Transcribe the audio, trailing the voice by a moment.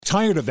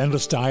Tired of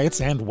endless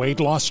diets and weight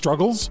loss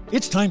struggles?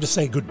 It's time to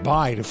say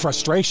goodbye to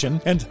frustration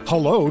and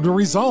hello to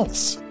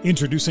results.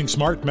 Introducing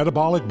Smart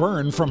Metabolic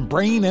Burn from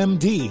Brain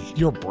MD,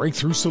 your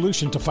breakthrough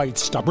solution to fight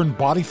stubborn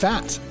body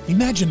fat.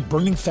 Imagine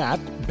burning fat,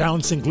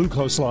 balancing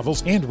glucose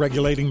levels, and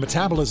regulating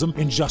metabolism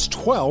in just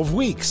 12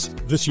 weeks.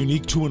 This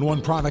unique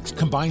 2-in-1 product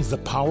combines the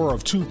power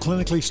of 2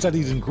 clinically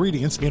studied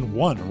ingredients in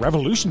one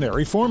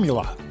revolutionary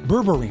formula.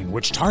 Berberine,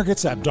 which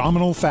targets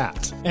abdominal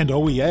fat, and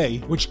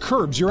OEA, which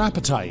curbs your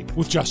appetite.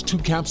 With just 2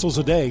 capsules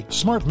a day,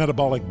 Smart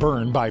Metabolic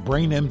Burn by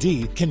Brain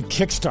MD can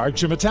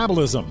kickstart your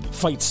metabolism,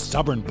 fight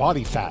stubborn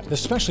body fat,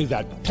 especially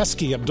that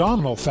pesky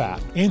abdominal fat,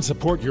 and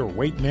support your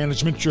weight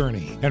management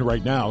journey. And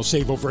right now,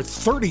 save over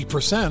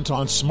 30%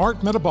 on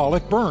Smart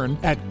Metabolic Burn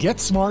at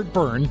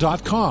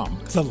GetSmartBurn.com.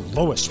 The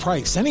lowest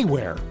price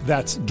anywhere.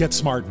 That's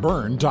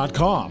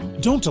GetSmartBurn.com.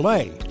 Don't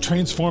delay.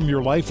 Transform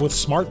your life with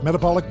Smart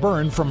Metabolic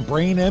Burn from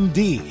Brain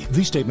MD.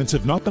 These statements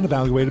have not been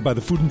evaluated by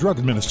the Food and Drug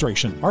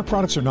Administration. Our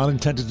products are not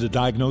intended to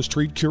diagnose,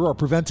 treat, cure, or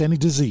prevent any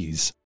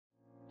disease.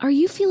 Are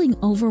you feeling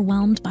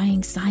overwhelmed by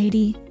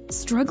anxiety,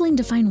 struggling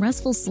to find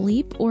restful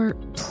sleep, or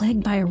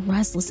plagued by a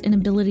restless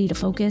inability to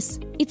focus?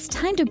 It's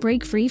time to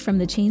break free from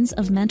the chains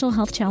of mental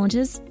health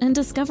challenges and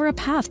discover a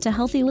path to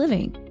healthy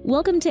living.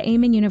 Welcome to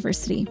Amen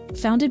University,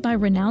 founded by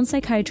renowned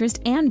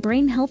psychiatrist and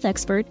brain health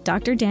expert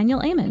Dr.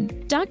 Daniel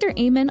Amen. Dr.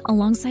 Amen,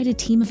 alongside a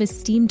team of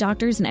esteemed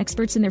doctors and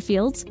experts in their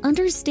fields,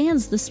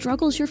 understands the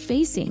struggles you're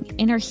facing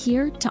and are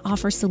here to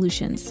offer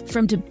solutions.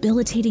 From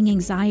debilitating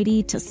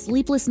anxiety to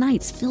sleepless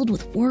nights filled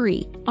with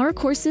worry, our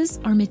courses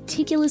are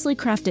meticulously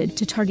crafted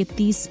to target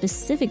these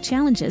specific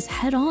challenges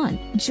head-on.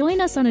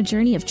 Join us on a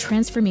journey of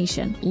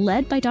transformation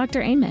led by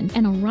Dr. Amen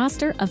and a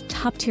roster of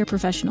top-tier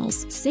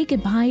professionals. Say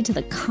goodbye to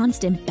the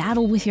constant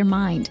battle with your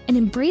mind and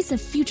embrace a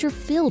future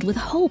filled with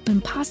hope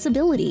and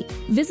possibility.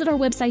 Visit our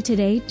website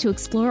today to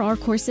explore our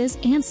courses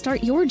and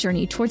start your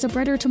journey towards a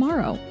brighter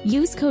tomorrow.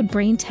 Use code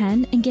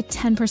BRAIN10 and get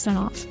 10%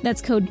 off.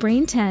 That's code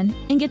BRAIN10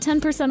 and get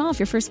 10% off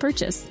your first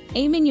purchase.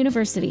 Amen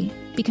University,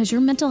 because your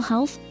mental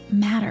health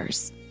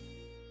matters.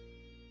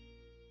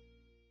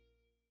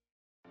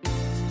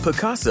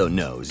 Pacaso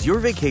knows your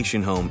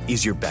vacation home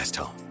is your best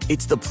home.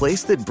 It's the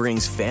place that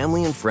brings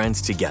family and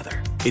friends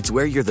together. It's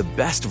where you're the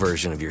best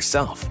version of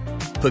yourself.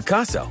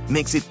 Pacaso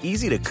makes it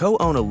easy to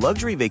co-own a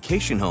luxury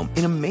vacation home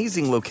in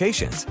amazing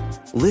locations.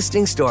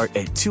 Listings start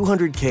at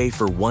 $200K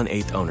for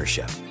 1/8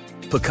 ownership.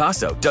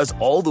 Pacaso does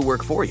all the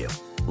work for you.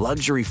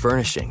 Luxury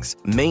furnishings,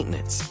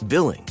 maintenance,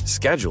 billing,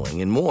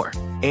 scheduling, and more.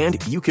 And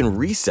you can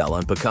resell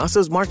on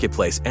Pacaso's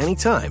marketplace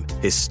anytime,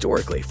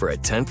 historically for a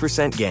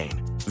 10% gain.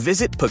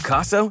 Visit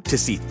Pacaso to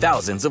see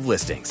thousands of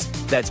listings.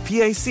 That's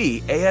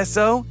PACASO.com.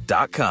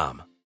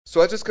 So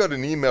I just got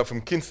an email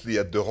from Kinsley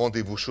at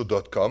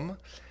therendezvousshow.com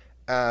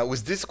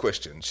with this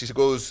question. She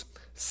goes,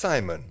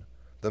 Simon,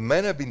 the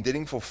man I've been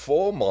dating for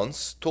 4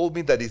 months told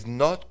me that he's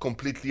not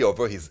completely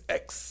over his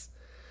ex,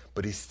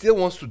 but he still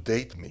wants to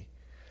date me.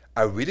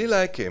 I really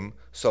like him,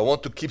 so I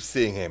want to keep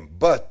seeing him,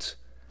 but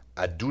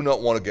I do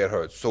not want to get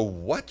hurt. So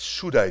what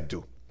should I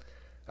do?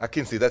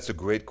 Kinsley, that's a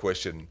great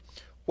question.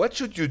 What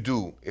should you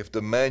do if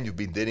the man you've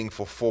been dating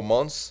for 4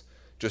 months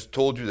just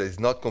told you that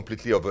he's not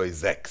completely over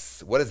his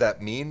ex? What does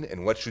that mean,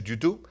 and what should you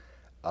do?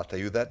 I'll tell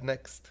you that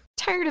next.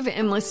 Tired of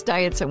endless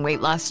diets and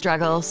weight loss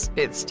struggles?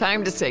 It's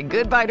time to say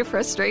goodbye to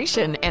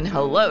frustration and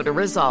hello to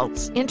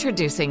results.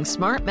 Introducing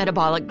Smart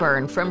Metabolic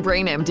Burn from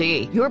Brain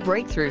MD, your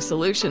breakthrough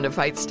solution to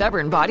fight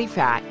stubborn body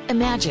fat.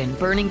 Imagine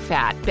burning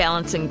fat,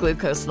 balancing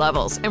glucose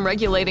levels, and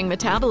regulating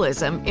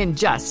metabolism in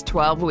just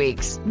 12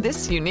 weeks.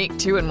 This unique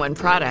 2-in-1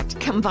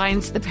 product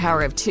combines the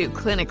power of 2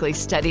 clinically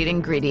studied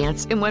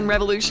ingredients in one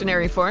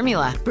revolutionary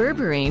formula.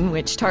 Berberine,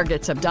 which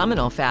targets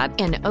abdominal fat,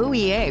 and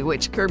OEA,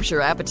 which curbs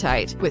your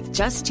appetite. With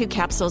just 2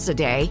 capsules a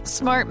day,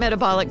 Smart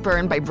Metabolic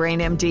Burn by Brain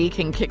MD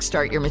can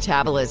kickstart your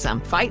metabolism,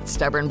 fight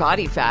stubborn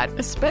body fat,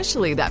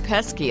 especially that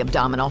pesky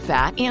abdominal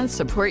fat, and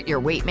support your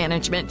weight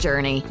management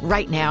journey.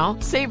 Right now,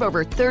 save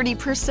over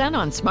 30%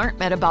 on Smart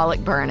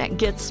Metabolic Burn at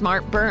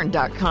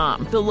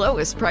GetSmartBurn.com. The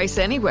lowest price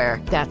anywhere.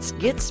 That's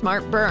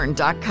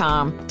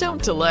GetSmartBurn.com.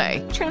 Don't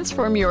delay.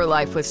 Transform your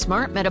life with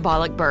Smart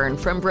Metabolic Burn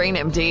from Brain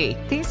MD.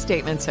 These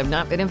statements have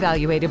not been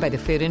evaluated by the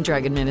Food and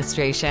Drug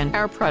Administration.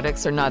 Our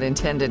products are not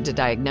intended to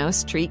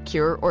diagnose, treat,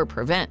 cure, or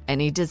prevent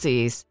any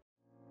disease.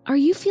 Are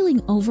you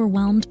feeling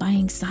overwhelmed by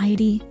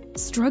anxiety,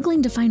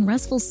 struggling to find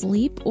restful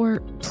sleep,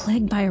 or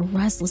plagued by a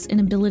restless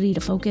inability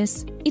to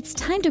focus? It's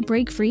time to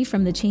break free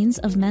from the chains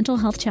of mental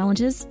health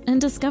challenges and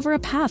discover a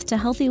path to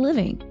healthy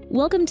living.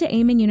 Welcome to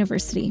Amen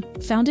University,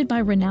 founded by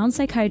renowned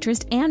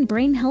psychiatrist and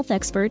brain health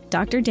expert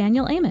Dr.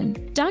 Daniel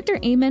Amen. Dr.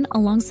 Amen,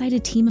 alongside a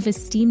team of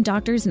esteemed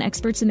doctors and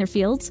experts in their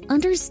fields,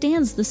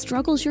 understands the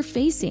struggles you're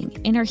facing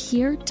and are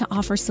here to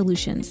offer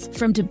solutions.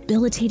 From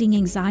debilitating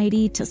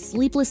anxiety to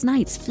sleepless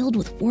nights filled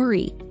with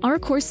worry, our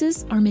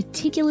courses are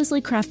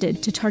meticulously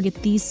crafted to target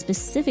these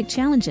specific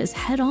challenges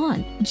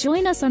head-on.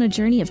 Join us on a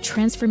journey of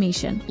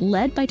transformation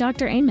led by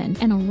Dr. Amen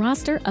and a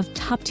roster of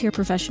top-tier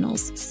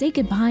professionals. Say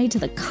goodbye to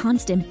the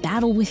constant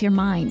battle with your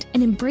mind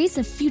and embrace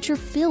a future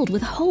filled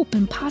with hope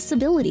and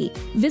possibility.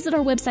 Visit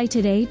our website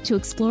today to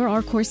explore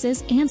our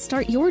courses and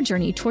start your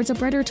journey towards a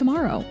brighter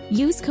tomorrow.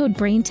 Use code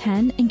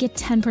BRAIN10 and get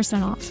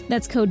 10% off.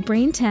 That's code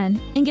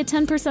BRAIN10 and get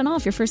 10%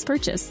 off your first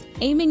purchase.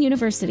 Amen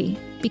University,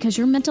 because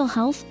your mental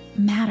health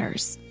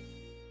matters.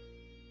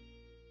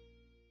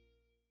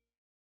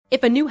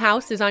 If a new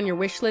house is on your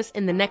wish list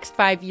in the next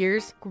 5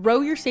 years,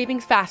 grow your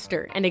savings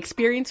faster and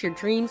experience your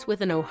dreams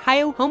with an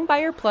Ohio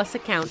Homebuyer Plus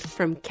account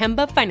from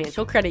Kemba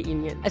Financial Credit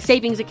Union. A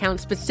savings account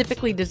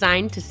specifically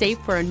designed to save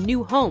for a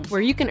new home,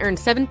 where you can earn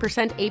 7%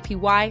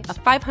 APY,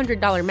 a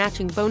 $500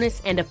 matching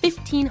bonus, and a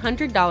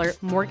 $1,500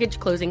 mortgage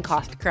closing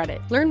cost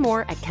credit. Learn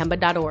more at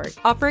Kemba.org.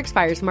 Offer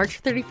expires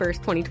March 31st,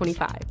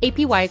 2025.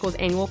 APY equals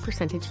annual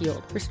percentage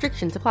yield.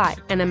 Restrictions apply.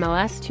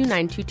 NMLS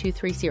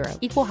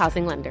 292230. Equal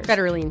housing lender.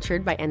 Federally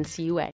insured by NCUA.